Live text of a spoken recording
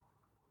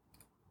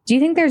Do you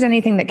think there's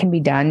anything that can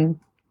be done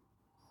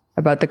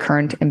about the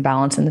current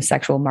imbalance in the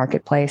sexual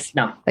marketplace?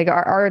 No. Like,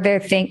 are there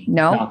things?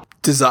 No?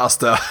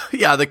 Disaster.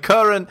 Yeah, the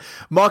current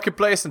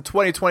marketplace in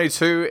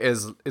 2022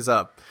 is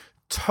a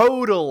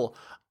total,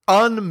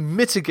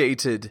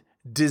 unmitigated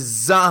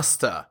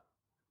disaster.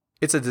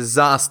 It's a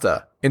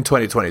disaster in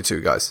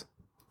 2022, guys.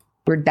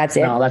 That's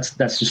it? No,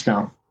 that's just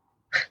no.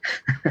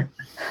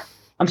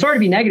 I'm sorry to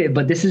be negative,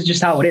 but this is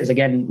just how it is.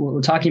 Again, we're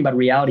talking about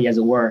reality, as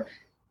it were.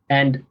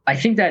 And I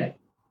think that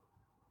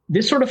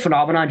this sort of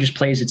phenomenon just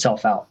plays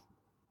itself out,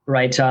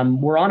 right?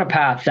 We're on a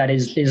path that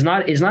is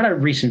not a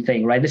recent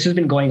thing, right? This has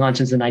been going on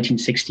since the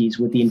 1960s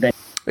with the invention.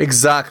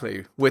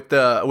 Exactly. With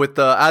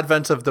the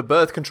advent of the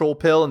birth control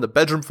pill and the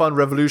bedroom fund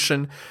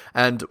revolution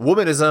and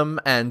womanism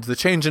and the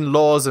change in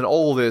laws and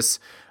all this.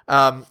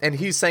 And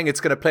he's saying it's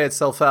going to play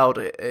itself out.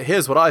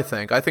 Here's what I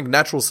think. I think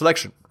natural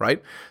selection,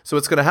 right? So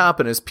what's going to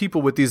happen is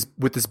people with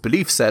this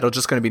belief set are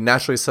just going to be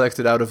naturally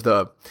selected out of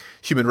the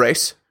human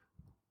race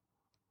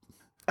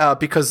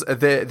because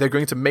they're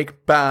going to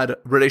make bad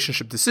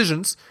relationship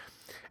decisions.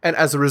 And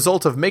as a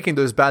result of making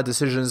those bad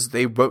decisions,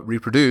 they won't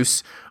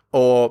reproduce,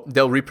 or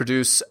they'll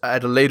reproduce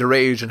at a later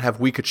age and have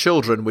weaker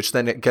children, which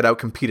then get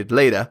out-competed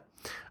later.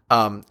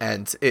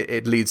 And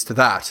it leads to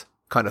that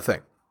kind of thing.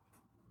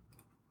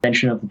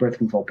 Invention of the birth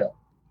control pill.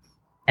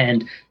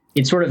 And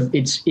it's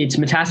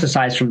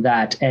metastasized from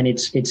that, and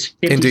it's 50,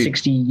 Indeed.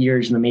 60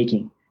 years in the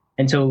making.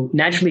 And so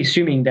naturally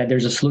assuming that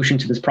there's a solution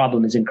to this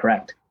problem is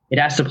incorrect. It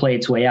has to play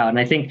its way out. And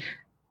I think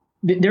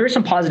there is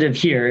some positive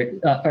here,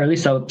 or at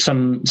least a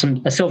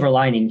silver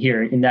lining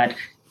here, in that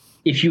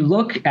if you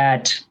look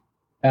at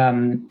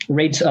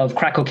rates of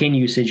crack cocaine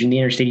usage in the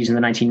inner cities in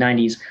the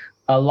 1990s,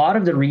 a lot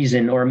of the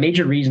reason, or a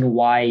major reason,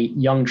 why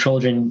young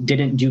children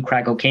didn't do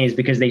crack cocaine is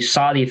because they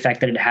saw the effect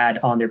that it had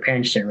on their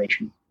parents'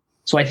 generation.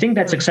 So I think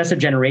that successive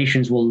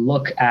generations will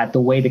look at the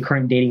way the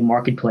current dating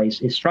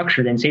marketplace is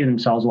structured and say to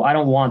themselves, well, I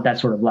don't want that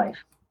sort of life.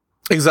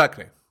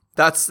 Exactly.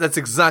 That's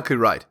exactly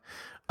right.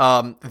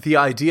 The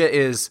idea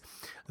is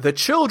the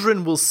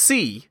children will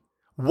see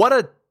what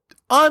an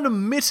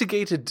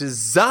unmitigated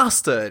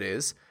disaster it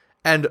is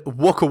and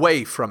walk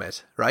away from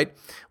it, right?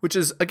 Which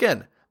is,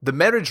 again, the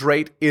marriage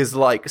rate is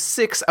like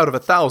 6 out of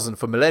 1,000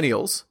 for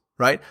millennials,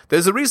 right?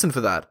 There's a reason for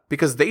that,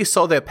 because they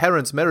saw their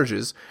parents'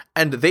 marriages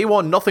and they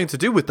want nothing to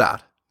do with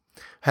that.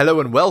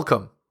 Hello and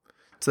welcome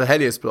to the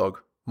Helios blog.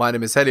 My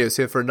name is Helios,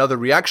 here for another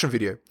reaction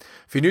video.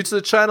 If you're new to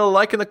the channel,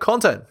 liking the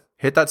content,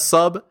 hit that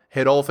sub,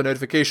 hit all for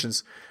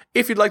notifications.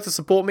 If you'd like to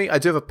support me, I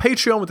do have a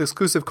Patreon with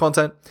exclusive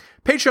content,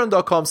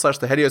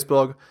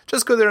 patreon.com/theheliosblog.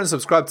 Just go there and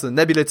subscribe to the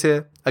Nebula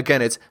tier.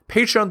 Again, it's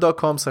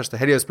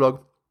patreon.com/theheliosblog.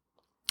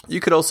 You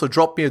could also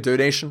drop me a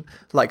donation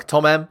like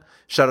Tom M.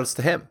 Shoutouts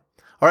to him.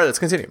 All right, let's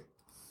continue.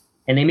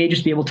 And they may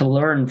just be able to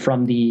learn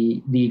from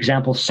the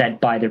example set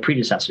by their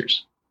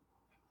predecessors.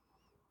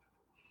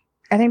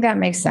 I think that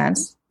makes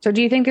sense. So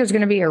do you think there's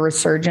going to be a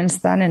resurgence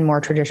then in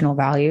more traditional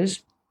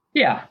values?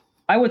 Yeah,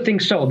 I would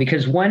think so,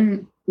 because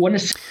when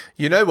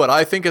You know what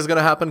I think is going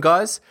to happen,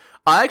 guys?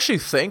 I actually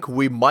think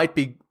we might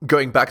be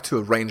going back to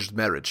arranged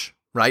marriage,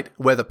 right?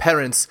 Where the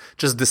parents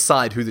just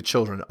decide who the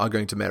children are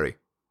going to marry,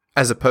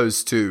 as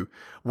opposed to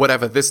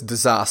whatever this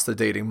disaster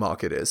dating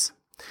market is.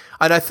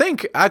 And I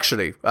think,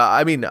 actually,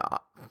 I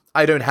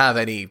don't have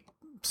any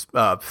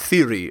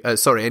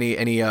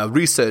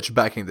research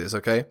backing this,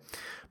 okay?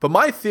 But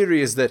my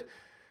theory is that,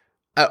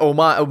 or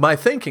my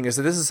thinking is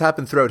that this has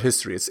happened throughout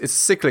history. It's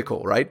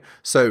cyclical, right?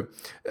 So,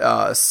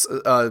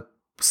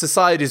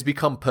 societies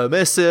become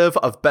permissive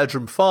of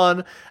bedroom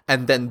fun,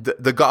 and then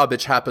the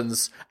garbage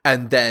happens,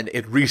 and then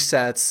it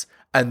resets,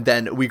 and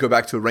then we go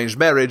back to arranged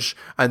marriage,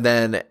 and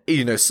then,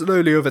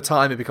 slowly over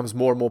time, it becomes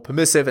more and more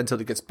permissive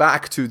until it gets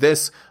back to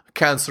this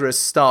cancerous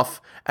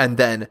stuff, and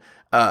then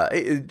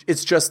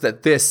it's just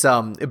that this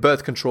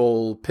birth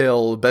control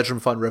pill, bedroom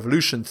fun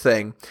revolution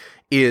thing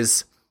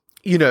is,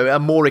 a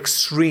more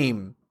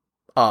extreme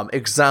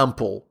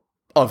example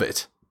of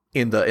it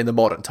in the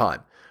modern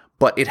time.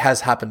 But it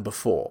has happened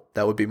before.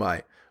 That would be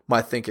my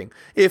thinking.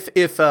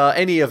 If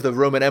any of the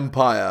Roman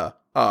Empire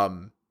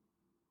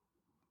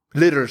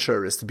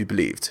literature is to be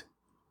believed.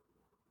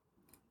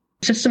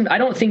 System, I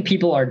don't think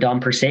people are dumb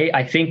per se.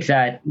 I think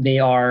that they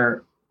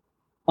are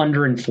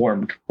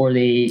underinformed, or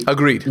they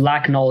Agreed.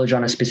 lack knowledge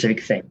on a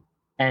specific thing.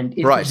 And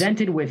if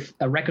presented with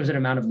a requisite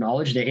amount of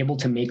knowledge, they're able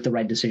to make the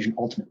right decision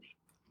ultimately.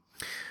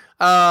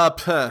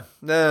 But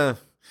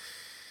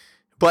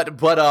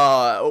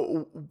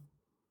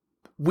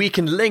we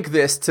can link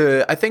this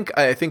to, I think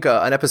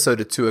an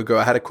episode or two ago,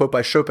 I had a quote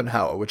by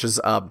Schopenhauer, which is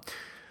like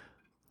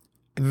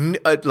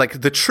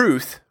the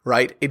truth,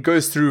 right? It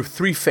goes through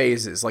 3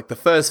 phases. Like the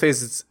first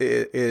phase,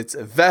 it's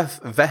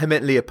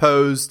vehemently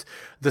opposed.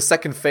 The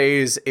second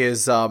phase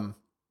is the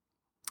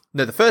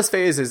first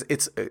phase is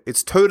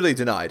it's totally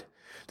denied.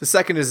 The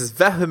second is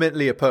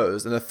vehemently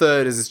opposed, and the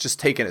third is it's just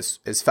taken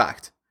as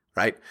fact,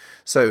 right?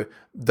 So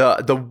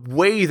the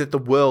way that the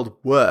world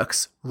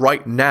works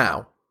right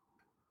now,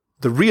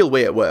 the real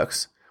way it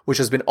works, which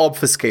has been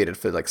obfuscated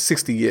for like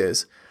 60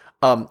 years,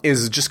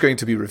 is just going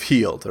to be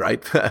revealed,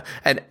 right?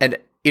 and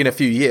in a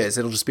few years,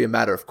 it'll just be a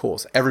matter of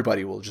course.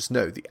 Everybody will just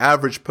know. The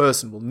average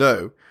person will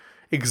know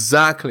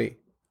exactly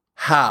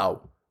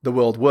how the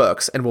world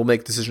works and will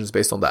make decisions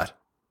based on that.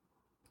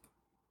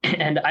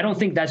 And I don't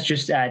think that's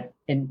just at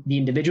in the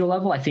individual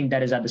level. I think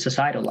that is at the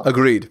societal level.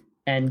 Agreed.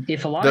 And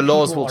if a lot The of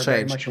laws people will are very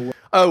change. much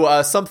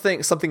aware,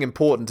 Something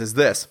important is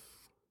this.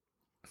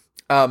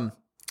 The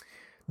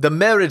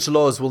marriage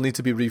laws will need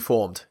to be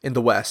reformed in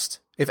the West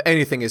if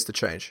anything is to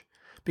change.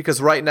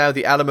 Because right now,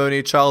 the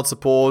alimony, child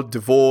support,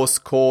 divorce,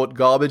 court,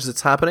 garbage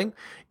that's happening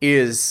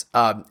is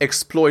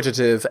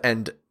exploitative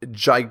and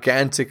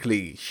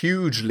gigantically,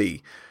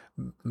 hugely,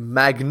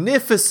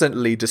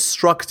 magnificently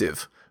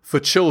destructive for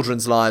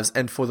children's lives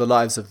and for the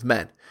lives of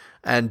men.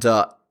 And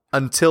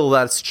until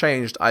that's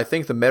changed, I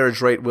think the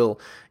marriage rate will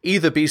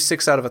either be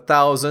 6 out of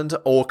 1,000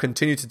 or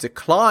continue to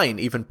decline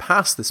even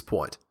past this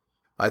point.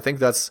 I think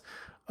that's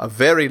a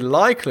very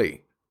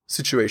likely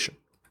situation.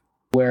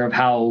 aware of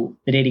how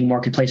the dating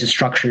marketplace is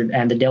structured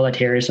and the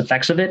deleterious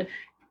effects of it,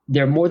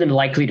 they're more than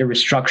likely to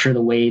restructure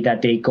the way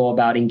that they go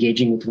about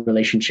engaging with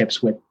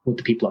relationships with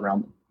the people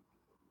around them.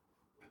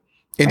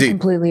 Indeed. I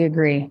completely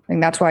agree.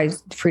 And that's why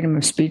freedom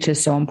of speech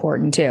is so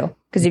important too.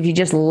 Because if you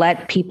just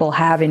let people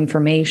have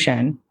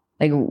information,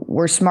 like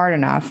we're smart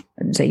enough,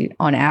 I'd say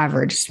on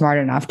average, smart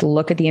enough to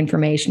look at the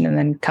information and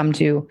then come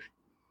to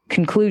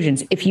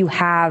conclusions. If you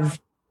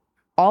have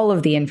all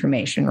of the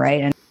information,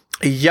 right? And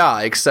yeah,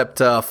 except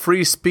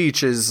free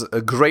speech is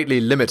greatly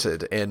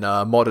limited in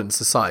modern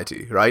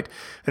society, right?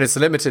 And it's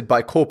limited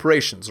by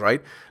corporations,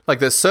 right? Like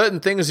there's certain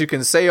things you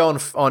can say on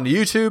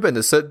YouTube and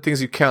there's certain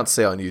things you can't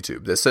say on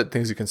YouTube. There's certain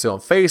things you can say on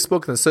Facebook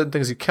and there's certain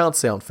things you can't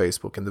say on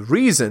Facebook. And the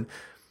reason,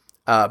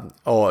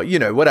 or, you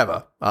know,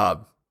 whatever,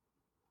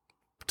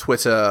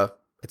 Twitter,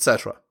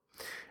 etc.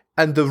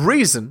 And the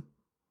reason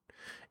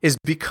is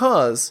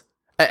because,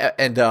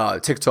 and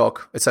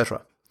TikTok,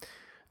 etc.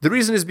 The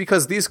reason is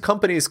because these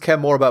companies care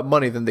more about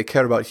money than they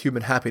care about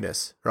human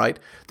happiness, right?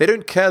 They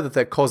don't care that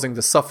they're causing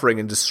the suffering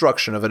and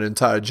destruction of an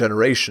entire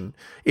generation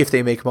if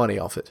they make money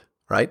off it,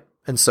 right?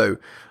 And so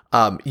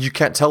you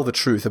can't tell the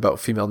truth about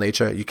female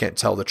nature. You can't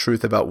tell the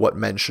truth about what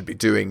men should be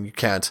doing. You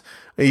can't,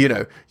 you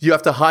know, you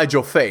have to hide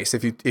your face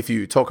if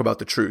you talk about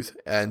the truth.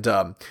 And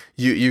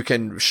you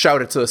can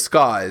shout it to the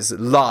skies,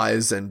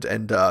 lies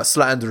and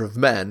slander of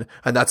men,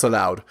 and that's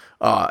allowed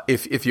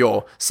if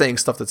you're saying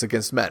stuff that's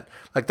against men.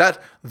 Like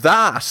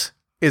that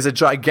is a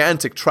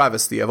gigantic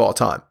travesty of our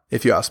time,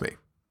 if you ask me.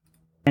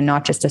 and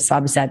not just a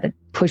subset that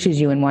pushes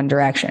you in one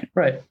direction.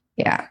 Right.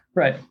 Yeah.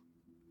 Right.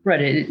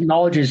 Right.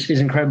 Knowledge is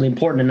incredibly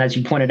important. And as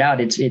you pointed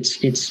out, it's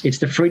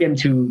the freedom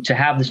to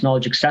have this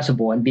knowledge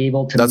accessible and be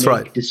able to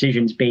make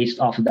decisions based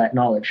off of that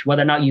knowledge.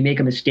 Whether or not you make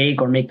a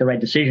mistake or make the right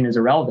decision is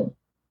irrelevant.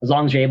 As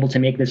long as you're able to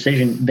make the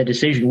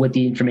decision with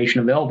the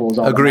information available is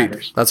all that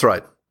matters. That's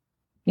right.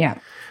 Yeah.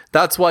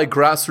 That's why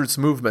grassroots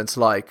movements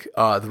like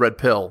the Red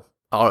Pill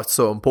are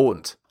so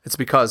important. It's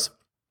because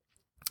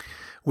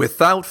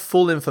without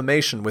full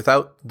information,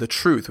 without the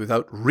truth,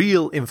 without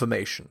real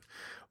information,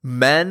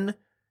 men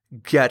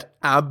get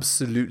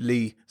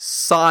absolutely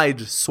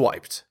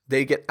sideswiped.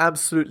 They get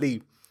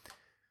absolutely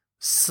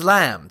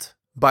slammed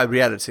by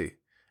reality.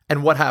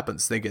 And what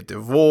happens? They get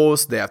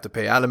divorced, they have to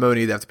pay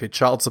alimony, they have to pay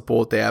child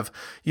support, they have,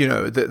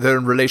 they're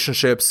in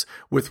relationships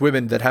with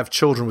women that have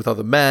children with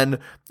other men,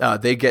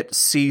 they get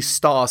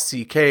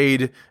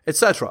CK'd,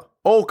 etc.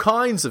 All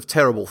kinds of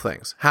terrible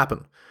things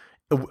happen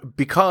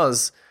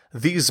because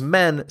these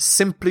men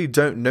simply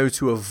don't know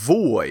to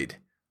avoid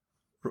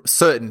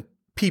certain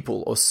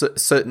people or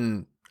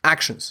certain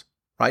actions,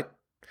 right?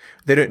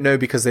 They don't know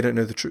because they don't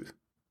know the truth.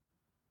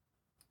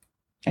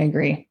 I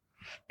agree.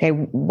 Okay,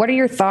 what are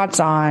your thoughts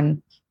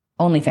on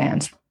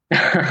OnlyFans?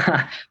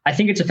 I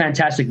think it's a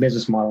fantastic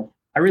business model.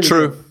 I really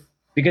do.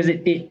 Because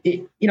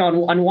it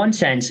on one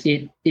sense,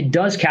 it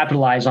does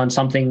capitalize on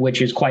something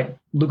which is quite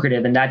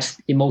lucrative, and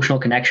that's emotional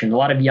connection. A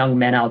lot of young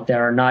men out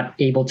there are not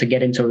able to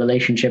get into a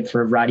relationship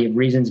for a variety of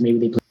reasons.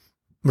 Maybe they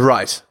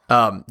Right.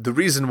 The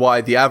reason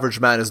why the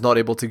average man is not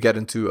able to get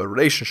into a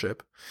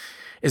relationship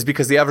is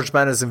because the average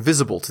man is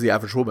invisible to the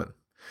average woman.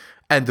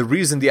 And the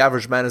reason the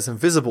average man is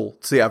invisible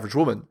to the average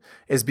woman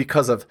is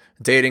because of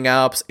dating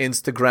apps,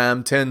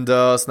 Instagram,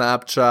 Tinder,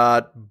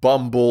 Snapchat,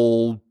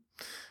 Bumble,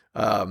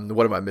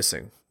 what am I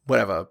missing?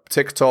 Whatever,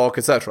 TikTok,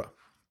 etc.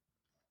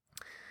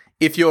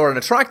 If you're an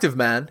attractive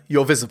man,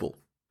 you're visible.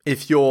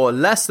 If you're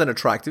less than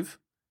attractive,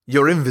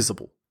 you're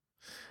invisible.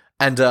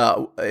 And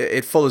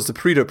it follows the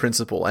Pareto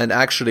principle. And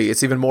actually,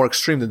 it's even more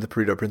extreme than the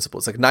Pareto principle.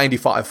 It's like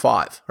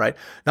 95-5, right?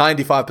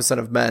 95%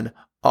 of men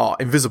are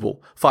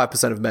invisible.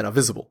 5% of men are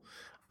visible.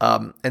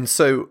 And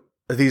so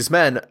these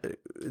men,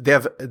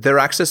 their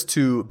access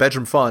to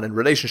bedroom fun and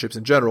relationships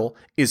in general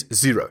is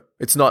zero.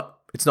 It's not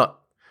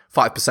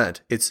 5%.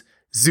 It's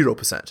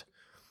 0%.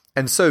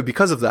 And so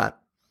because of that,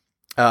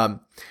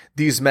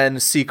 these men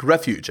seek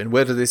refuge. And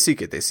where do they seek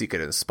it? They seek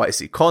it in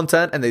spicy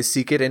content, and they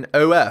seek it in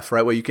OF,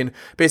 right? Where you can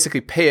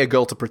basically pay a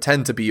girl to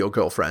pretend to be your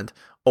girlfriend,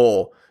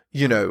 or,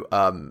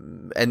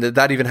 and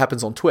that even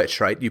happens on Twitch,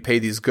 right? You pay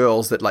these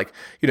girls that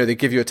they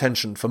give you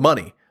attention for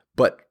money,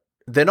 but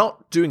they're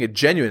not doing it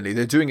genuinely.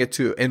 They're doing it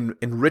to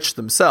enrich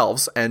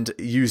themselves and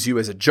use you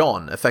as a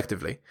John,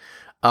 effectively.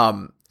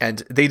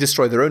 And they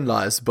destroy their own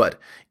lives. But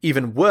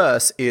even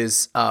worse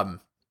is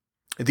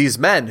these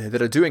men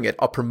that are doing it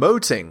are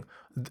promoting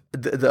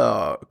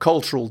the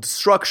cultural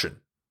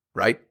destruction,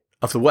 right,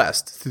 of the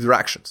West through their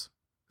actions.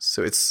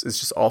 So it's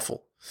just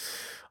awful.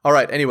 All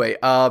right, anyway,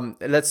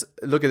 let's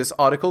look at this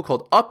article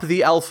called Up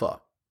the Alpha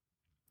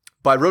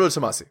by Rollo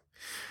Tomasi.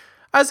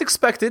 As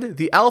expected,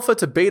 the alpha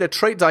to beta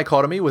trait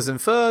dichotomy was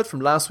inferred from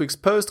last week's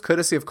post,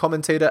 courtesy of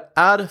commentator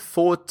Ad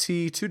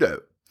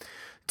Fortitudo.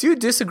 Do you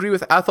disagree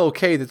with Athol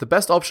K that the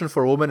best option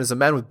for a woman is a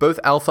man with both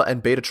alpha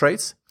and beta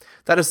traits?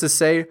 That is to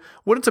say,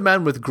 wouldn't a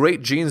man with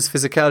great genes,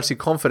 physicality,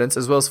 confidence,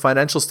 as well as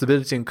financial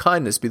stability and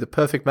kindness be the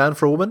perfect man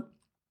for a woman?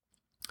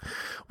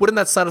 Wouldn't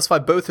that satisfy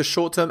both the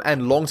short-term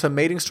and long-term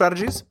mating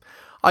strategies?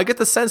 I get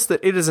the sense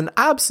that it is an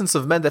absence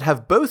of men that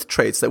have both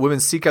traits that women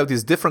seek out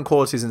these different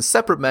qualities in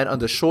separate men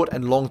under short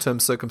and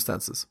long-term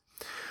circumstances.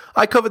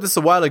 I covered this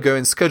a while ago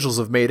in Schedules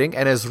of Mating,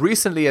 and as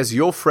recently as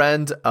your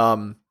friend,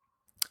 I'm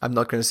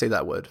not going to say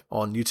that word,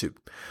 on YouTube.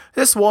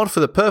 This one for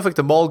the perfect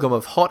amalgam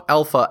of hot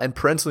alpha and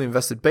parentally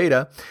invested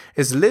beta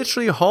is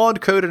literally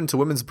hard-coded into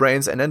women's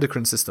brains and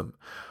endocrine system.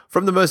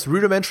 From the most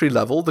rudimentary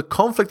level, the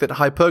conflict that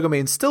hypergamy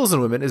instills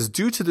in women is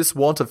due to this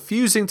want of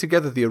fusing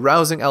together the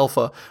arousing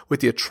alpha with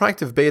the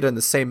attractive beta in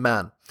the same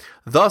man.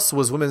 Thus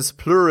was women's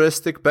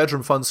pluralistic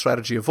bedroom fun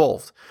strategy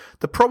evolved.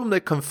 The problem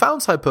that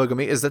confounds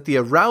hypergamy is that the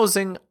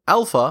arousing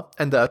alpha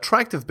and the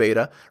attractive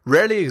beta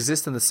rarely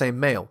exist in the same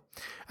male,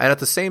 and at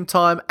the same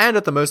time and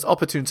at the most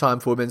opportune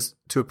time for women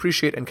to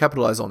appreciate and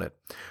capitalize on it.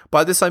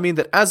 By this I mean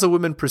that as a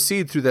women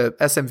proceed through their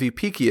SMV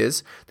peak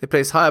years, they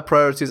place higher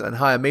priorities and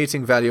higher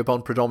mating value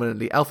upon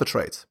predominantly alpha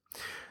traits.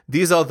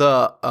 These are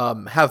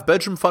the have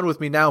bedroom fun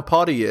with me now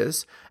party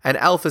years, and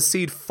alpha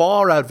seed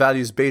far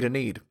outvalues beta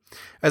need.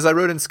 As I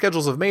wrote in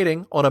Schedules of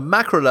Mating, on a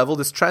macro level,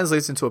 this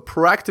translates into a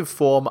proactive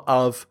form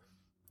of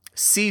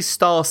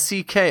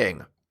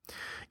C*CKing.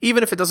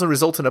 Even if it doesn't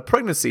result in a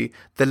pregnancy,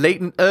 the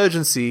latent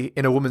urgency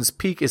in a woman's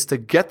peak is to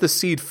get the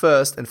seed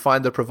first and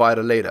find the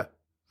provider later.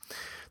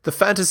 The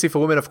fantasy for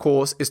women, of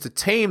course, is to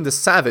tame the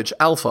savage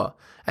alpha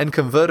and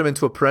convert him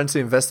into a parentally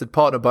invested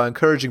partner by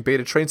encouraging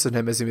beta traits in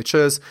him as he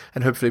matures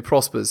and hopefully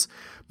prospers.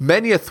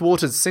 Many a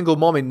thwarted single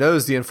mommy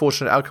knows the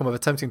unfortunate outcome of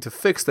attempting to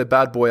fix their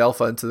bad boy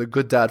alpha into the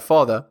good dad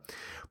father,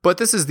 but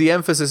this is the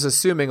emphasis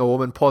assuming a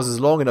woman pauses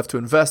long enough to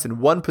invest in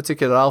one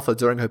particular alpha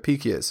during her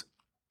peak years.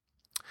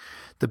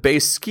 The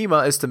base schema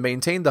is to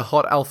maintain the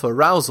hot alpha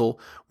arousal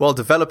while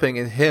developing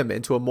in him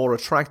into a more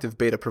attractive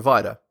beta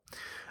provider.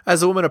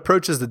 As a woman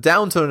approaches the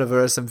downturn of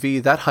her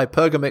SMV, that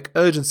hypergamic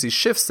urgency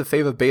shifts to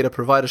favor beta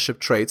providership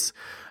traits,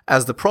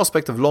 as the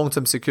prospect of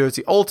long-term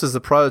security alters the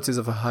priorities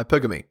of her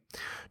hypergamy.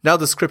 Now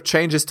the script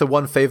changes to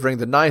one favoring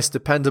the nice,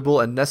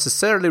 dependable, and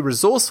necessarily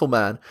resourceful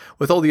man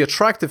with all the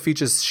attractive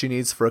features she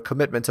needs for a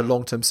commitment to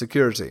long-term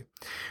security.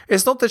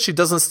 It's not that she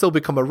doesn't still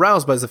become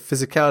aroused by the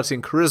physicality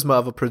and charisma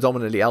of a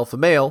predominantly alpha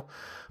male,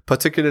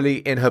 particularly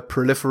in her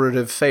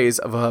proliferative phase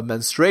of her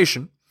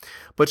menstruation,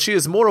 but she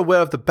is more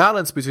aware of the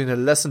balance between her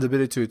lessened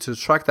ability to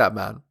attract that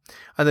man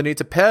and the need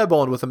to pair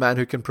bond with a man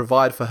who can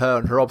provide for her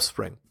and her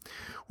offspring.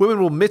 Women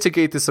will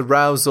mitigate this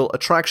arousal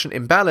attraction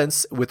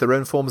imbalance with their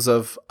own forms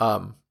of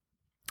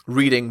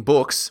reading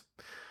books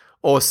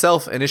or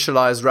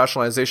self-initialized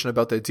rationalization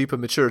about their deeper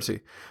maturity.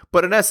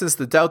 But in essence,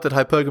 the doubt that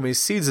hypergamy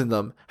seeds in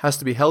them has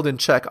to be held in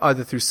check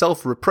either through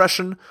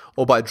self-repression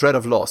or by dread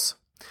of loss.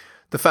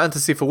 The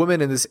fantasy for women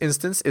in this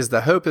instance is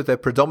the hope that their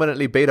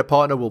predominantly beta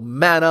partner will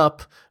man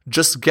up,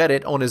 just get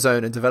it on his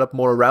own, and develop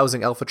more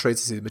arousing alpha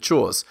traits as he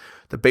matures.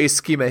 The base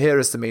schema here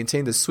is to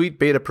maintain the sweet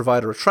beta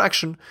provider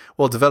attraction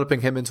while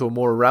developing him into a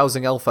more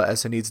arousing alpha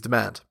as her needs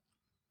demand.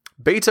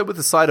 Beta with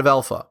the side of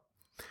alpha.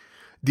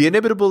 The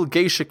inimitable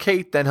geisha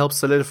Kate then helps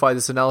solidify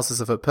this analysis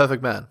of her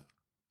perfect man.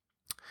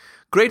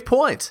 Great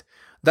point.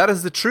 That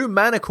is the true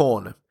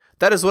manicorn.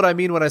 That is what I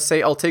mean when I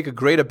say I'll take a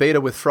greater beta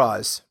with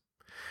fries.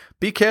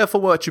 Be careful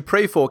what you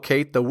pray for,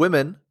 Kate. The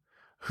women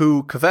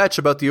who kvetch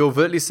about the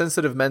overtly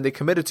sensitive men they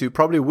committed to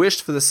probably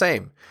wished for the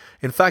same.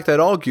 In fact,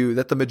 I'd argue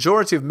that the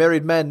majority of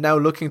married men now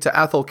looking to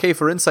Athol K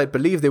for insight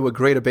believe they were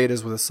greater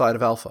betas with a side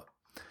of alpha.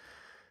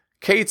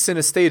 Kate's in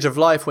a stage of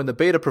life when the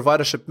beta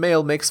providership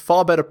male makes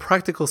far better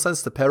practical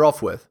sense to pair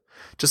off with.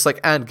 Just like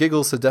Anne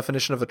giggles, her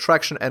definition of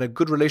attraction and a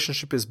good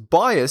relationship is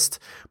biased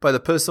by the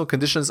personal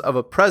conditions of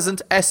a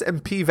present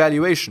SMP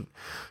valuation.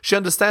 She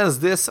understands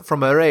this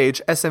from her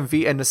age,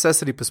 SMV, and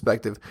necessity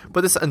perspective,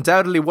 but this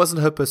undoubtedly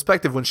wasn't her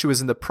perspective when she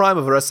was in the prime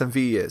of her SMV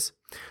years.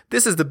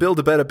 This is the build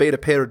a better beta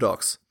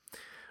paradox.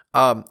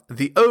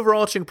 The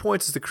overarching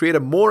point is to create a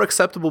more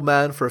acceptable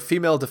man for a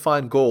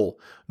female-defined goal,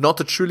 not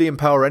to truly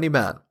empower any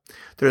man.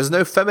 There is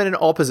no feminine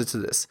opposite to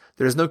this.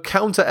 There is no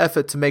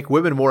counter-effort to make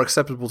women more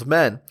acceptable to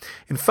men.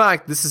 In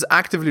fact, this is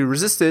actively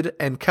resisted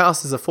and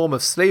cast as a form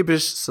of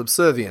slavish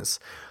subservience.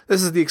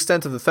 This is the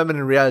extent of the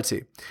feminine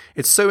reality.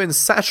 It's so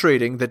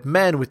insaturating that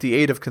men, with the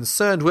aid of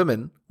concerned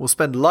women, will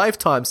spend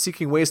lifetimes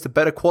seeking ways to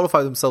better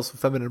qualify themselves for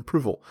feminine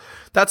approval.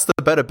 That's the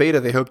better beta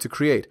they hope to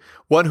create.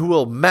 One who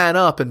will man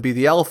up and be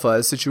the alpha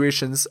as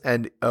situations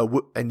and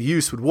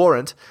use would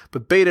warrant,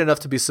 but beta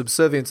enough to be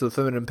subservient to the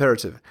feminine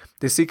imperative.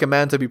 They seek a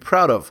man to be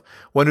proud of,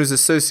 one whose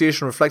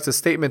association reflects a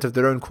statement of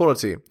their own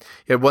quality,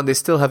 yet one they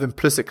still have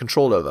implicit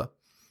control over.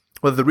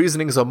 Whether the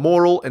reasonings are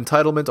moral,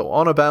 entitlement, or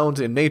honor-bound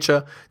in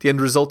nature, the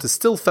end result is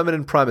still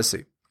feminine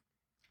primacy.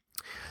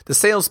 The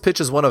sales pitch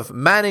is one of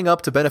manning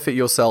up to benefit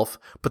yourself,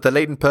 but the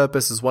latent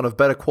purpose is one of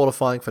better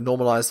qualifying for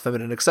normalized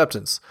feminine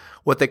acceptance.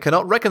 What they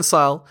cannot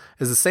reconcile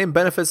is the same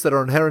benefits that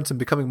are inherent in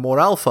becoming more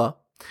alpha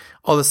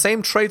are the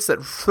same traits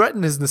that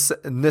threaten his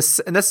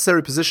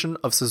necessary position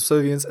of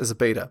subservience as a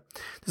beta.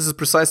 This is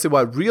precisely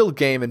why real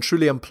game and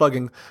truly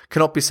unplugging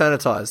cannot be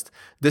sanitized.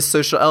 This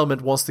social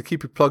element wants to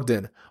keep you plugged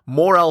in.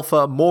 More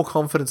alpha, more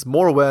confidence,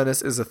 more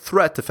awareness is a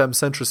threat to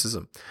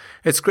femcentrism.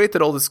 It's great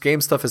that all this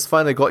game stuff has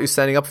finally got you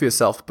standing up for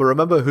yourself, but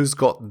remember who's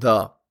got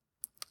the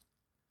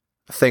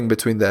thing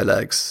between their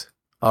legs.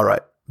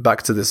 Alright,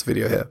 back to this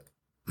video here.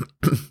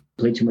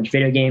 Play too much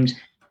video games.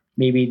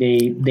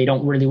 Maybe they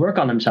don't really work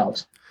on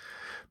themselves.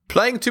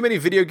 Playing too many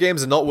video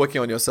games and not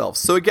working on yourself.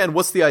 So again,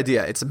 what's the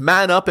idea? It's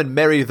man up and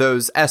marry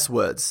those S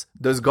words,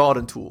 those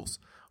garden tools.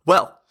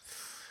 Well,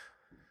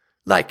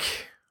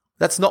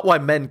 that's not why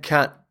men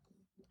can't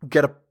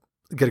get a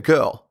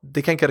girl.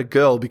 They can't get a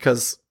girl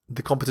because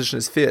the competition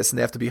is fierce and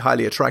they have to be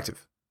highly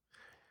attractive.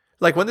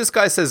 Like when this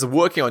guy says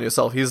working on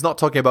yourself, he's not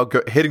talking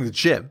about hitting the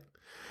gym.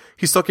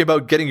 He's talking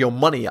about getting your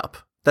money up.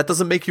 That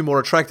doesn't make you more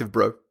attractive,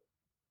 bro.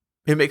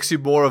 It makes you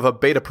more of a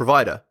beta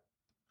provider.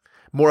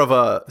 More of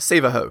a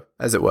save-a-hoe,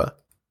 as it were.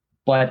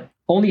 But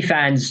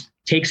OnlyFans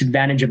takes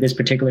advantage of this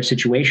particular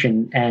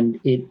situation, and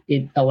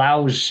it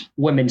allows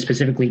women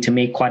specifically to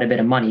make quite a bit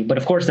of money. But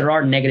of course, there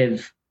are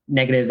negative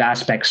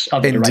aspects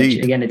of it. Indeed.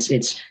 Right? Again,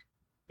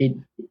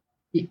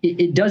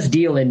 it does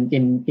deal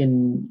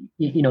in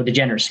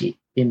degeneracy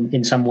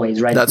in some ways,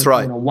 right? That's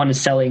right. One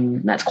is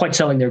not quite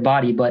selling their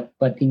body, but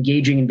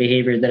engaging in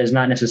behavior that is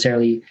not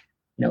necessarily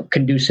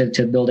conducive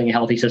to building a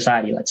healthy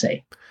society, let's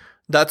say.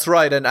 That's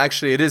right, and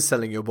actually it is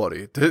selling your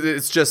body.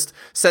 It's just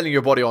selling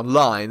your body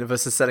online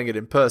versus selling it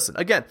in person.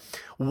 Again,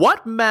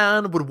 what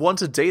man would want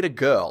to date a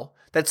girl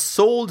that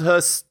sold her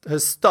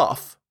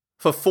stuff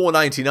for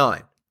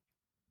 $4.99?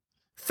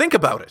 Think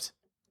about it.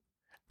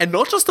 And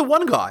not just to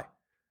one guy,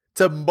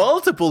 to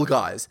multiple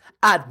guys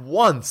at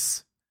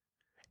once.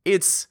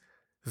 It's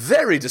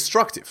very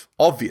destructive,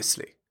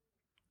 obviously.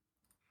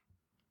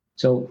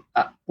 So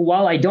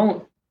while I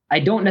don't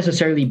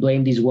necessarily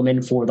blame these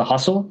women for the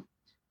hustle,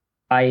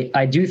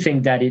 I do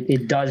think that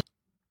it does.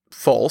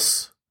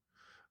 False.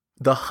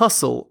 The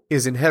hustle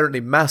is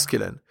inherently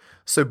masculine.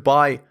 So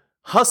by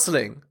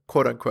hustling,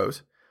 quote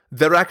unquote,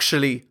 they're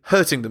actually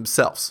hurting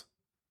themselves.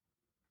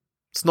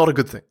 It's not a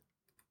good thing.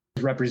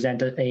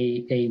 Represent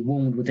a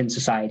wound within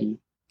society.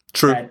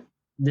 True. That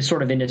this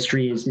sort of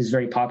industry is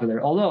very popular.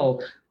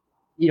 Although,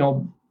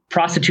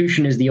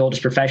 prostitution is the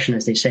oldest profession,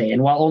 as they say.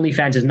 And while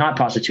OnlyFans is not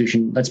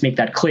prostitution, let's make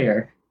that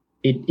clear.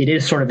 It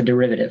is sort of a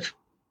derivative.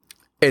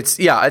 It's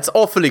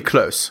awfully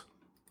close.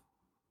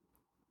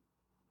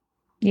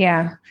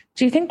 Yeah.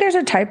 Do you think there's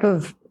a type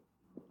of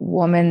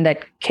woman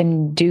that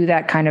can do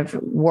that kind of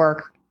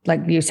work?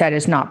 Like you said,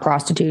 it's not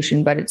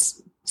prostitution, but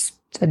it's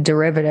a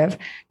derivative.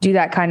 Do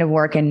that kind of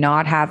work and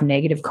not have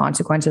negative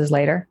consequences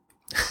later?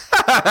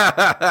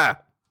 I'm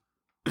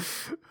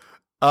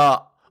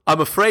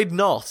afraid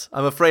not.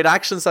 I'm afraid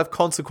actions have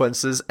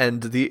consequences,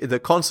 and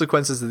the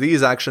consequences of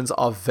these actions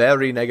are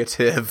very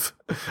negative.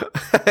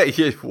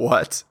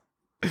 What?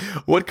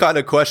 What kind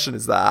of question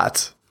is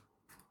that?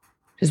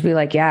 Just be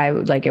like, yeah,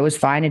 it was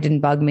fine. It didn't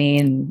bug me.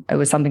 And it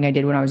was something I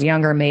did when I was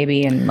younger,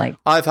 maybe. And like,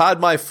 I've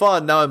had my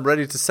fun. Now I'm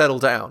ready to settle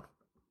down.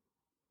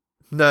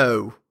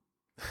 No.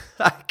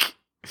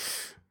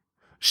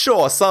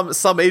 Sure,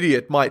 some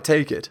idiot might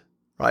take it,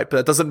 right? But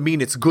that doesn't mean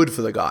it's good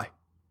for the guy.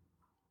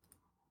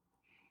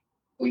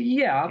 Well,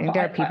 yeah. Think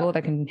there are people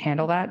that can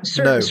handle that?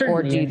 No.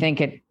 Or do you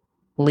think it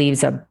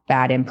leaves a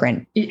bad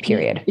imprint,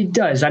 period? It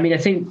does. I mean, I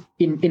think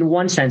in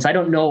one sense, I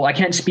don't know. I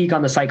can't speak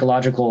on the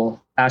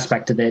psychological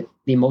aspect of it,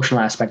 the emotional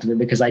aspect of it,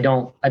 because I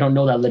don't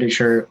know that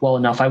literature well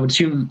enough. I would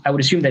assume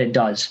that it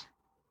does.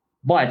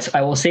 But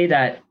I will say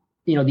that,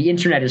 the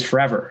internet is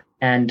forever.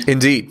 And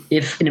indeed,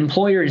 if an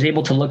employer is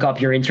able to look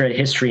up your internet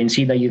history and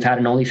see that you've had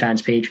an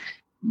OnlyFans page,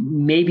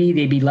 maybe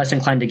they'd be less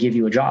inclined to give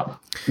you a job.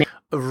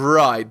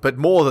 Right. But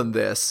more than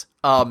this,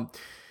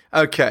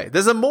 okay,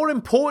 there's a more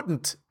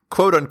important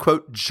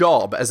quote-unquote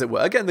job, as it were.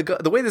 Again,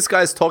 the way this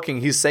guy is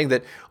talking, he's saying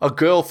that a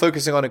girl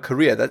focusing on a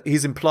career, that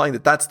he's implying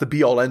that that's the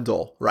be-all,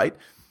 end-all, right?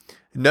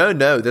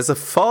 No, there's a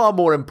far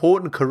more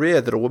important career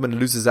that a woman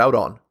loses out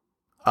on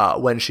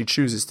when she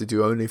chooses to do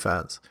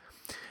OnlyFans.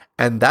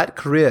 And that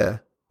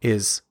career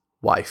is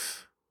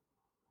wife.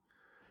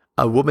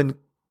 A woman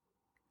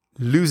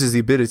loses the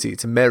ability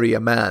to marry a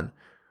man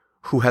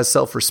who has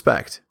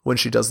self-respect when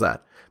she does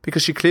that,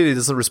 because she clearly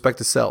doesn't respect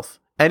herself.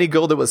 Any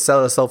girl that would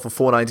sell herself for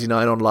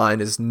 $4.99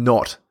 online is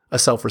not a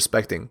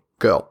self-respecting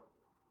girl.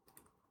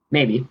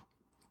 Maybe.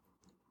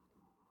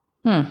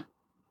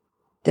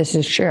 This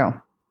is true.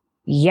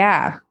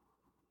 Yeah.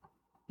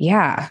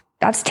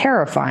 That's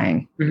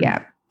terrifying. Mm-hmm.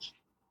 Yeah.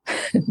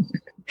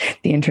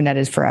 The internet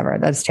is forever.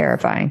 That's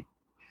terrifying.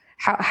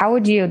 How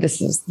would you,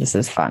 this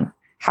is fun.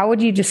 How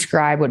would you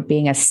describe what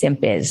being a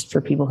simp is for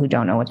people who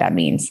don't know what that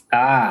means?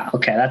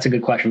 Okay. That's a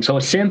good question. So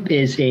a simp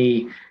is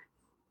a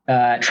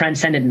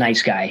transcendent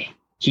nice guy.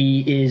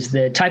 He is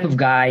the type of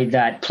guy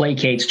that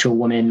placates to a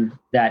woman,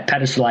 that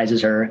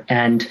pedestalizes her,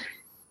 and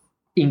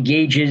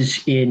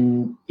engages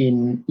in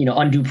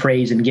undue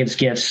praise and gives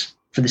gifts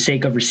for the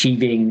sake of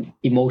receiving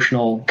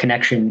emotional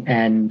connection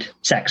and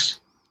sex.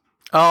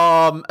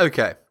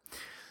 Okay.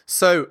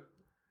 So,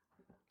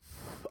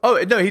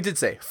 oh, no, he did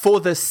say, for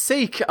the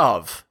sake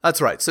of.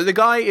 That's right. So the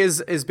guy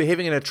is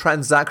behaving in a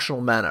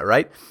transactional manner,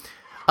 right?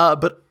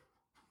 But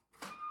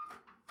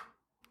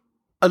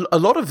a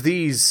lot of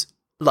these,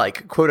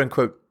 like,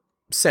 quote-unquote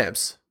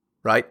simps,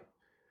 right?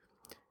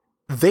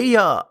 They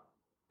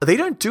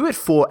don't do it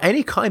for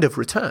any kind of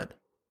return.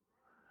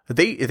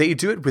 They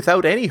do it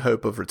without any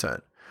hope of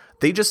return.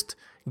 They just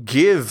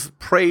give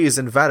praise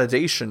and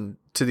validation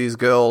to these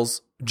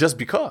girls just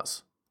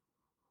because.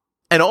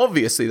 And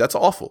obviously that's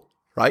awful,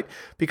 right?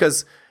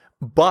 Because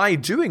by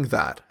doing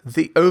that,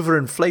 they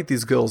overinflate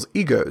these girls'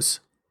 egos.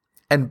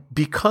 And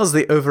because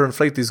they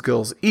overinflate these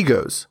girls'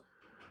 egos,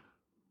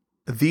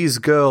 these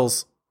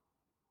girls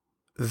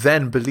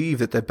then believe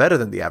that they're better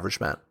than the average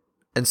man.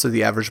 And so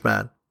the average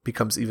man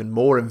becomes even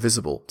more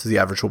invisible to the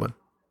average woman.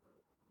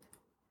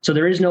 So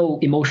there is no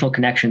emotional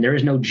connection. There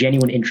is no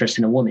genuine interest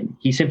in a woman.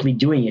 He's simply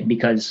doing it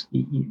because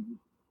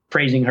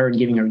praising her and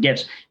giving her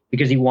gifts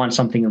because he wants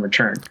something in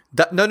return.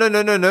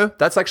 No.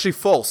 That's actually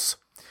false.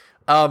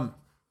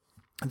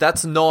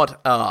 That's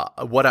not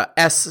what a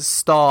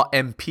S-star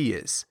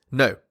MP is.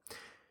 No.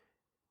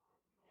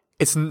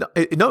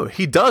 No,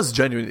 he does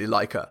genuinely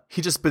like her.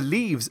 He just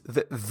believes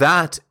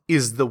that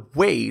is the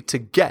way to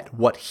get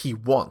what he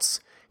wants.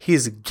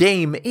 His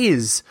game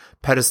is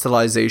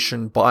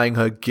pedestalization, buying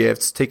her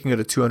gifts, taking her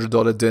to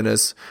 $200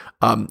 dinners,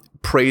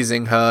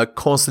 praising her,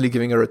 constantly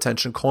giving her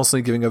attention,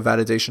 constantly giving her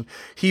validation.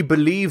 He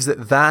believes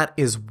that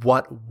is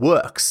what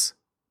works.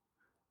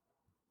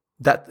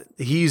 That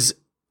he's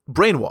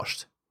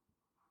brainwashed.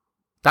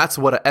 That's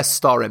what a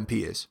S-star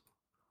MP is.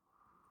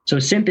 So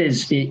simp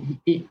is,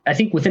 I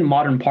think within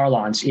modern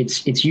parlance,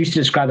 it's used to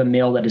describe a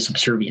male that is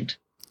subservient.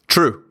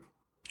 True.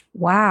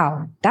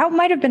 Wow. That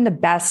might have been the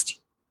best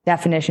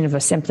definition of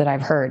a simp that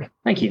I've heard.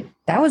 Thank you.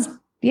 I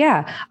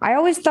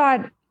always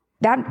thought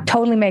that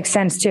totally makes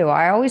sense too.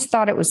 I always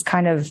thought it was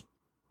kind of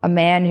a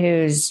man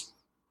who's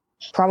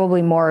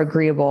probably more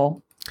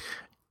agreeable.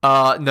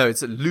 No,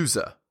 it's a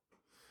loser.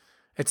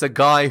 It's a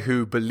guy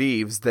who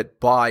believes that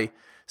by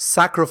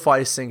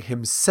sacrificing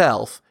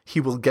himself, he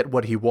will get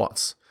what he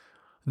wants,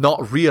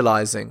 not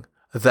realizing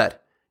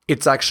that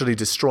it's actually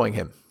destroying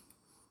him.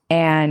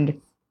 And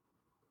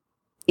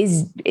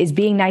is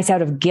being nice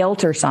out of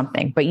guilt or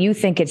something, but you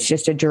think it's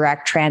just a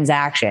direct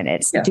transaction.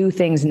 It's do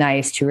things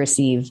nice to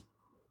receive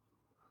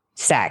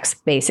sex,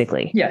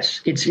 basically.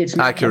 Yes, it's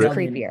accurate.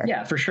 Creepier.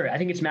 Yeah, for sure. I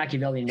think it's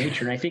Machiavellian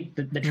nature, and I think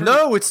the term...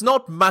 No, it's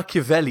not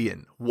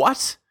Machiavellian.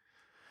 What?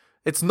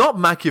 It's not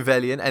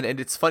Machiavellian, and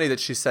it's funny that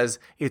she says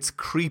it's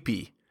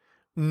creepy.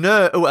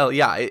 No, well,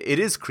 yeah, it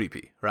is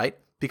creepy, right?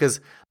 Because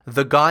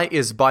the guy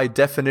is by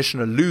definition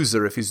a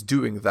loser if he's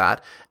doing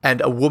that, and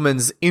a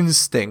woman's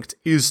instinct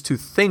is to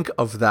think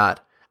of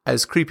that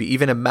as creepy.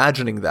 Even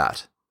imagining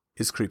that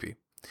is creepy.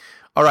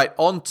 All right,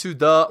 on to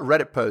the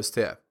Reddit post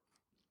here.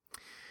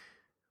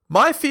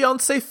 My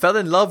fiance fell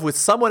in love with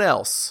someone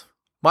else.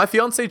 My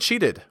fiance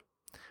cheated.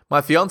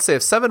 My fiance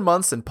of 7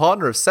 months and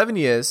partner of 7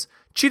 years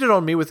cheated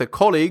on me with a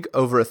colleague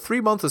over a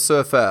 3-month or so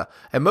affair,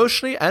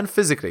 emotionally and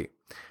physically.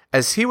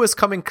 As he was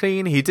coming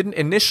clean, he didn't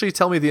initially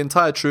tell me the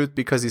entire truth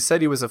because he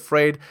said he was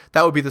afraid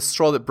that would be the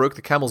straw that broke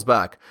the camel's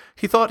back.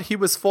 He thought he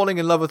was falling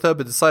in love with her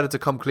but decided to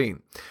come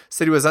clean.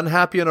 Said he was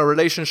unhappy in our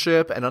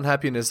relationship and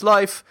unhappy in his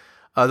life.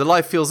 The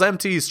life feels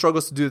empty, he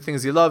struggles to do the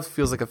things he loves,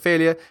 feels like a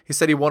failure. He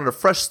said he wanted a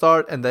fresh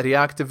start and that he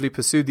actively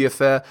pursued the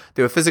affair.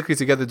 They were physically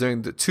together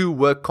during the 2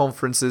 work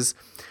conferences.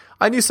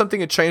 I knew something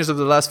had changed over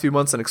the last few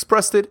months and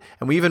expressed it,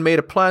 and we even made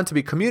a plan to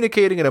be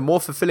communicating in a more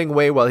fulfilling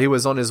way while he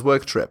was on his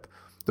work trip.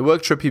 The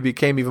work trip, he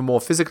became even more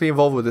physically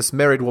involved with this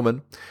married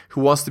woman who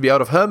wants to be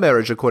out of her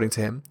marriage, according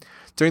to him.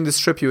 During this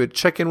trip, he would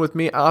check in with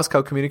me, ask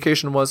how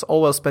communication was,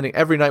 all while spending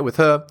every night with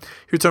her.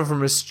 He returned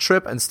from his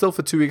trip and still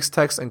for 2 weeks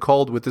texted and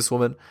called with this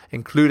woman,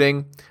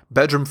 including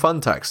bedroom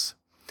fun texts.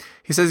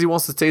 He says he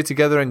wants to stay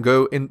together and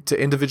go into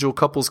individual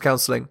couples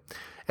counseling.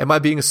 Am I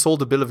being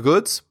sold a bill of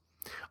goods?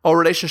 Our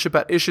relationship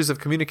had issues of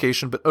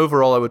communication, but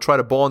overall I would try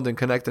to bond and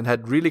connect and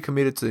had really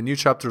committed to the new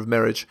chapter of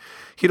marriage.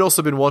 He'd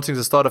also been wanting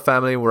to start a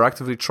family and we're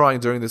actively trying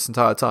during this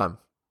entire time.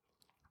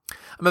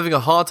 I'm having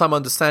a hard time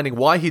understanding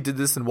why he did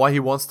this and why he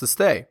wants to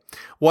stay.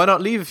 Why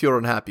not leave if you're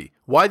unhappy?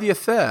 Why the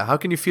affair? How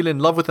can you feel in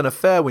love with an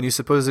affair when you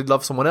supposedly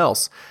love someone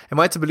else? Am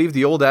I to believe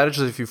the old adage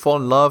that if you fall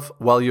in love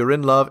while you're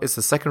in love, it's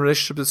the second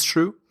relationship that's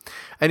true?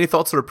 Any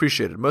thoughts are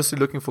appreciated, mostly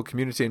looking for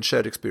community and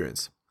shared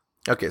experience.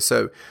 Okay,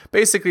 so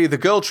basically the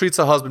girl treats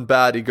her husband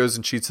bad, he goes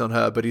and cheats on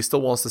her, but he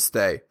still wants to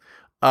stay.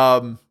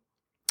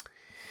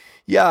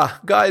 Yeah,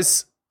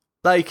 guys,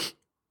 like,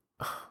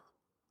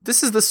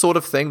 this is the sort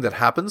of thing that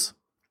happens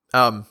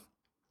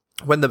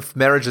when the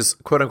marriage is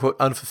quote-unquote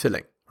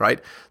unfulfilling, right?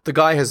 The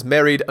guy has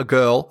married a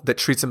girl that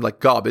treats him like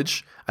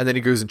garbage, and then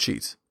he goes and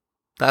cheats.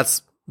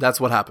 That's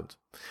what happened.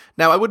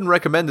 Now, I wouldn't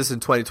recommend this in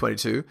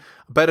 2022.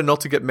 Better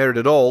not to get married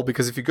at all,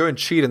 because if you go and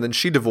cheat and then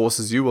she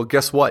divorces you, well,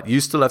 guess what?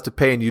 You still have to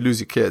pay and you lose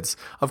your kids.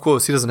 Of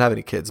course, he doesn't have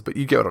any kids, but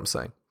you get what I'm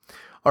saying.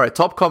 All right,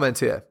 top comment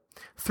here.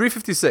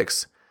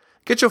 356.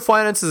 Get your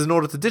finances in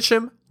order to ditch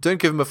him. Don't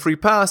give him a free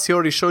pass. He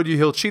already showed you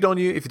he'll cheat on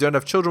you. If you don't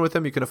have children with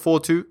him, you can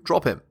afford to.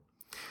 Drop him.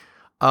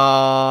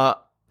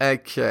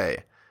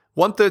 Okay.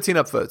 113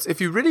 upvotes. If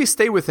you really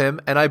stay with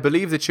him, and I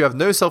believe that you have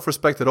no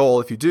self-respect at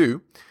all, if you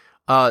do,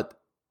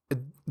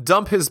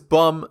 dump his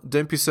bum.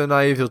 Don't be so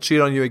naive. He'll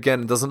cheat on you again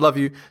and doesn't love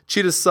you.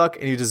 Cheaters suck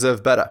and you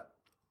deserve better.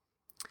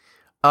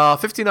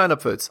 59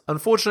 upvotes.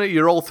 Unfortunately,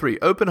 you're all three.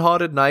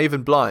 Open-hearted, naive,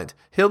 and blind.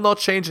 He'll not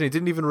change and he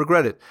didn't even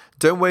regret it.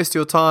 Don't waste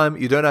your time.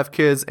 You don't have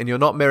kids and you're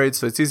not married,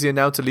 so it's easier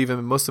now to leave him,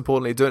 and most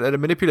importantly, don't let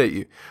him manipulate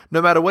you.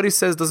 No matter what he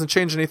says doesn't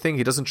change anything.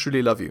 He doesn't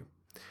truly love you.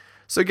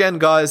 So again,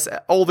 guys,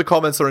 all the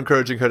comments are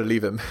encouraging her to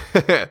leave him.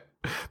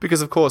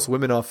 Because, of course,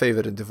 women are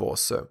favored in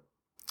divorce. So,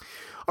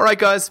 all right,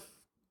 guys.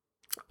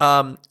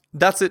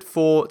 That's it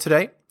for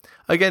today.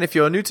 Again, if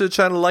you're new to the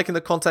channel, liking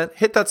the content,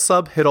 hit that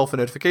sub, hit all for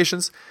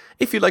notifications.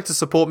 If you'd like to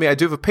support me, I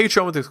do have a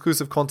Patreon with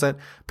exclusive content,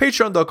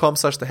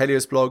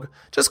 patreon.com/theheliosblog.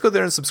 Just go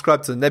there and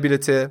subscribe to the Nebula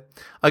tier.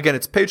 Again,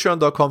 it's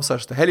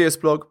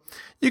patreon.com/theheliosblog.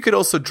 You could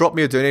also drop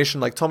me a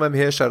donation like Tom M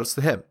here, shoutouts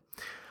to him.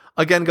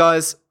 Again,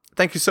 guys,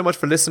 thank you so much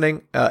for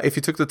listening. If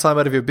you took the time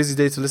out of your busy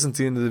day to listen to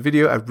the end of the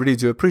video, I really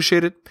do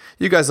appreciate it.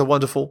 You guys are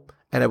wonderful,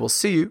 and I will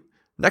see you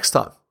next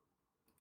time.